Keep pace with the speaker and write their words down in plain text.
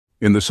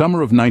In the summer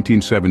of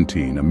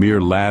 1917, a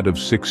mere lad of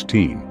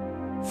 16,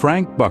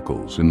 Frank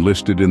Buckles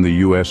enlisted in the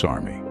U.S.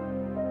 Army.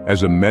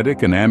 As a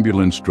medic and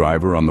ambulance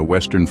driver on the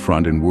Western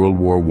Front in World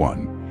War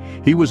I,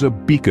 he was a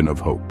beacon of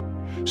hope,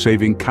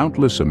 saving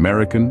countless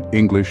American,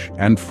 English,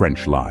 and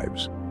French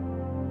lives.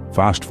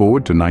 Fast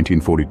forward to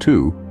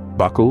 1942,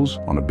 Buckles,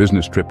 on a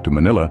business trip to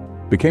Manila,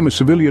 became a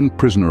civilian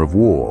prisoner of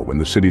war when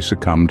the city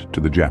succumbed to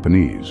the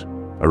Japanese.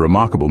 A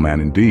remarkable man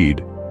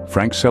indeed,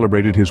 Frank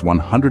celebrated his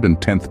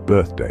 110th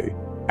birthday,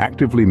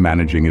 actively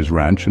managing his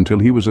ranch until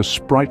he was a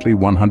sprightly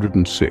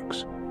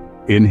 106.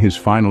 In his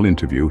final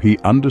interview, he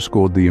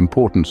underscored the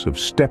importance of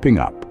stepping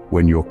up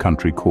when your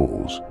country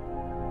calls.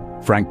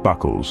 Frank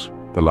Buckles,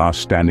 the last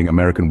standing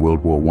American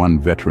World War I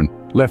veteran,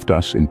 left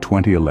us in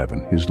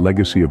 2011, his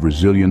legacy of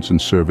resilience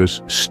and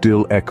service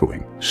still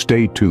echoing.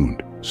 Stay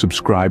tuned.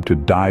 Subscribe to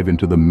dive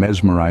into the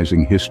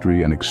mesmerizing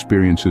history and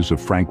experiences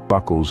of Frank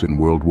Buckles in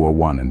World War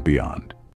I and beyond.